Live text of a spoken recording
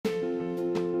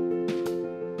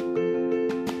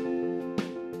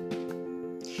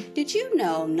Did you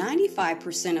know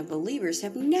 95% of believers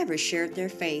have never shared their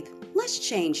faith? Let's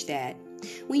change that.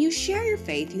 When you share your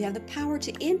faith, you have the power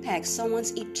to impact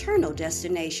someone's eternal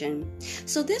destination.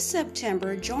 So this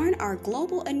September, join our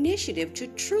global initiative to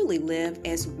truly live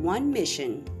as one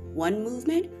mission, one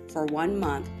movement for 1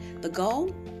 month. The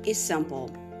goal is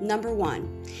simple. Number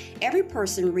 1, every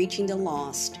person reaching the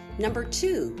lost. Number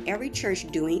 2, every church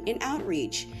doing an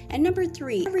outreach. And number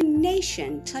 3, every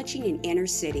nation touching an inner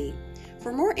city.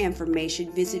 For more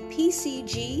information, visit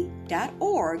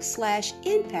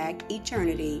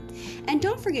pcg.org/impacteternity. And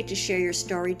don't forget to share your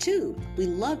story too. We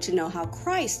love to know how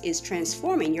Christ is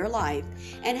transforming your life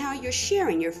and how you're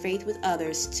sharing your faith with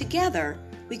others. Together,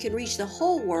 we can reach the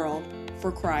whole world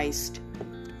for Christ.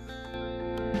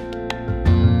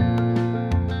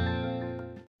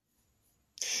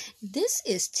 This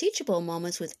is Teachable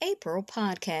Moments with April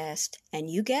podcast, and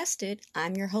you guessed it,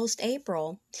 I'm your host,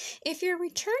 April. If you're a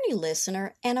returning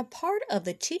listener and a part of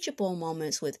the Teachable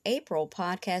Moments with April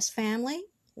podcast family,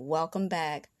 welcome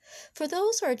back. For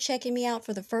those who are checking me out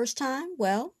for the first time,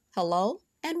 well, hello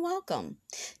and welcome.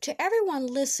 To everyone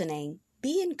listening,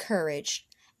 be encouraged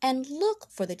and look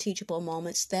for the teachable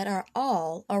moments that are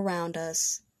all around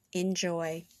us.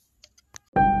 Enjoy.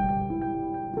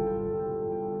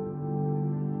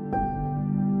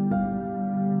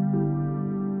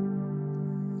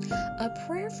 A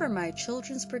prayer for my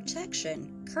children's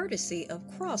protection, courtesy of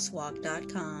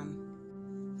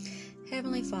crosswalk.com.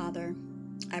 Heavenly Father,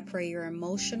 I pray your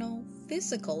emotional,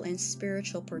 physical, and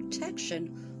spiritual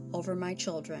protection over my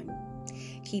children.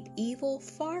 Keep evil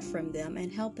far from them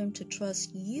and help them to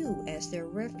trust you as their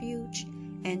refuge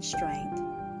and strength.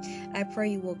 I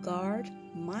pray you will guard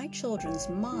my children's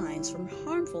minds from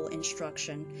harmful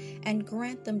instruction and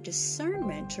grant them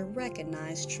discernment to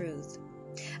recognize truth.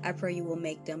 I pray you will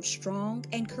make them strong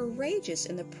and courageous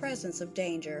in the presence of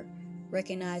danger,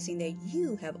 recognizing that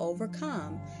you have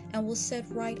overcome and will set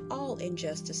right all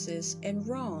injustices and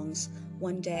wrongs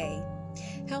one day.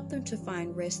 Help them to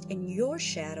find rest in your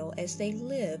shadow as they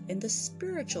live in the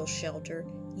spiritual shelter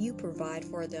you provide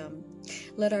for them.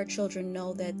 Let our children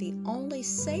know that the only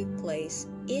safe place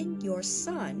in your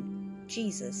Son,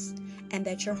 Jesus, and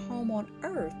that your home on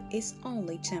earth is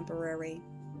only temporary.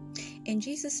 In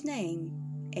Jesus' name,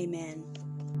 amen.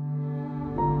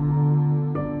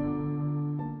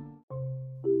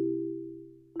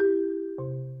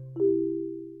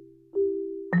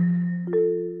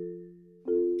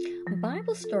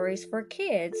 Bible Stories for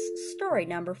Kids, story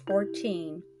number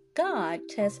 14. God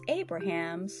tests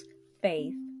Abraham's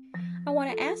faith. I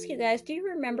want to ask you guys, do you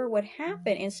remember what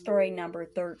happened in story number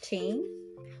 13?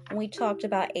 When we talked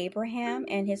about Abraham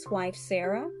and his wife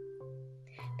Sarah?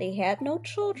 They had no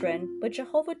children, but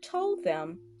Jehovah told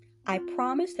them, I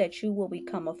promise that you will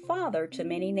become a father to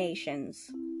many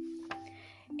nations.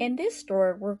 In this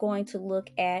story, we're going to look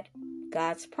at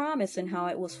God's promise and how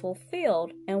it was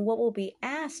fulfilled and what will be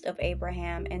asked of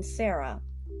Abraham and Sarah.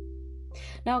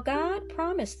 Now, God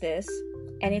promised this,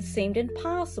 and it seemed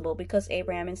impossible because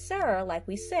Abraham and Sarah, like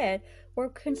we said, were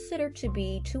considered to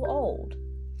be too old.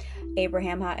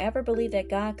 Abraham, however, believed that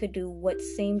God could do what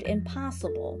seemed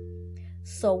impossible.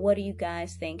 So what do you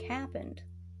guys think happened?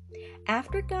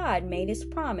 After God made his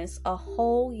promise, a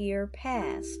whole year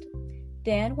passed.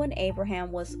 Then when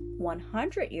Abraham was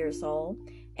 100 years old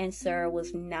and Sarah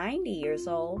was 90 years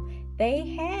old, they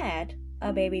had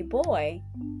a baby boy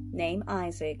named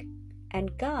Isaac.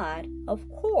 And God, of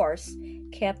course,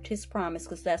 kept his promise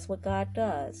because that's what God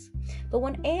does. But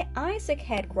when Isaac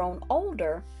had grown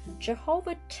older,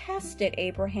 Jehovah tested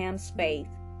Abraham's faith.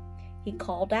 He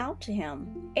called out to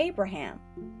him, Abraham.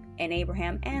 And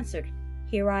Abraham answered,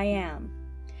 Here I am.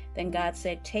 Then God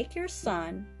said, Take your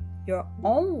son, your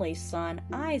only son,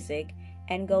 Isaac,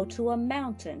 and go to a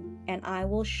mountain, and I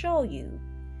will show you.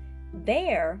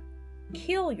 There,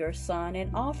 kill your son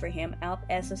and offer him up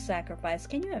as a sacrifice.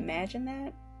 Can you imagine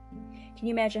that? Can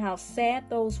you imagine how sad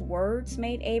those words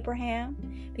made Abraham?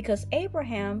 Because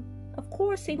Abraham, of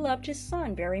course, he loved his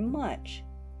son very much.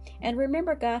 And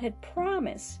remember, God had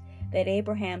promised that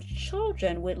Abraham's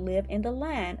children would live in the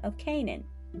land of Canaan.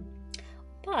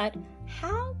 But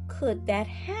how could that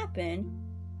happen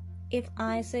if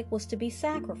Isaac was to be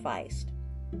sacrificed?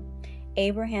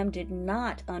 Abraham did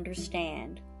not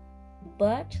understand.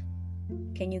 But,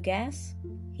 can you guess?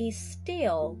 He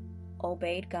still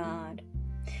obeyed God.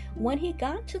 When he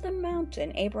got to the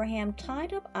mountain, Abraham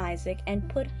tied up Isaac and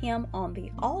put him on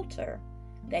the altar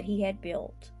that he had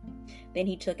built. Then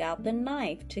he took out the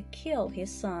knife to kill his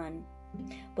son.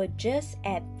 But just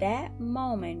at that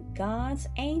moment, God's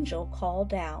angel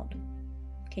called out.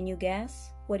 Can you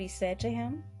guess what he said to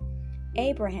him?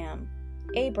 Abraham,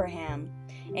 Abraham.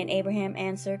 And Abraham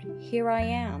answered, "Here I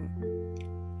am."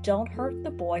 "Don't hurt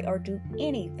the boy or do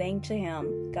anything to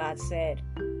him," God said.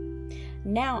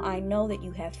 "Now I know that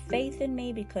you have faith in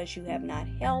me because you have not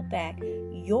held back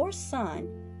your son,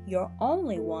 your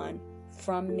only one,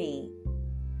 from me."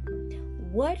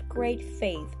 What great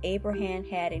faith Abraham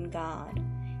had in God.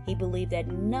 He believed that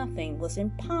nothing was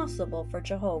impossible for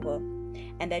Jehovah,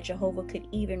 and that Jehovah could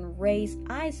even raise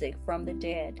Isaac from the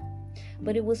dead.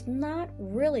 But it was not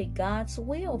really God's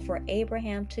will for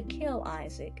Abraham to kill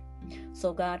Isaac.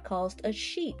 So God caused a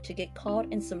sheep to get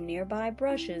caught in some nearby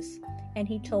bushes, and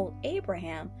he told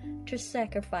Abraham to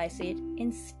sacrifice it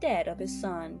instead of his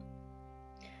son.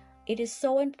 It is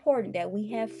so important that we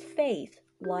have faith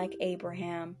like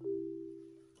Abraham.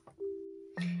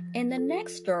 In the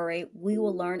next story, we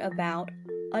will learn about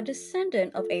a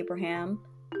descendant of Abraham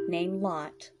named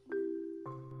Lot.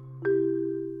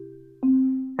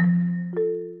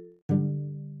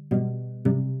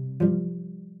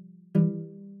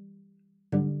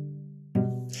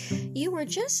 You were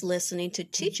just listening to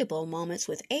Teachable Moments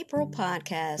with April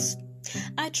podcast.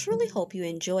 I truly hope you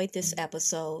enjoyed this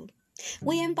episode.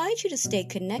 We invite you to stay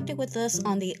connected with us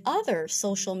on the other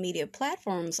social media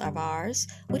platforms of ours,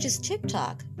 which is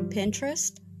TikTok,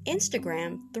 Pinterest,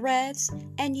 Instagram, Threads,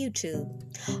 and YouTube.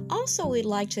 Also, we'd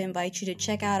like to invite you to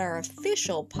check out our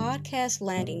official podcast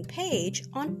landing page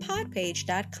on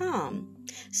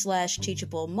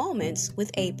podpage.com/teachable moments with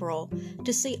April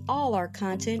to see all our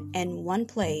content in one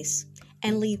place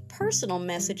and leave personal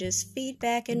messages,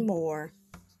 feedback, and more.